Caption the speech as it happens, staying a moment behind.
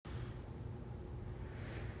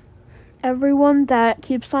Everyone that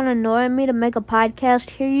keeps on annoying me to make a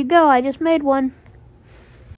podcast, here you go. I just made one.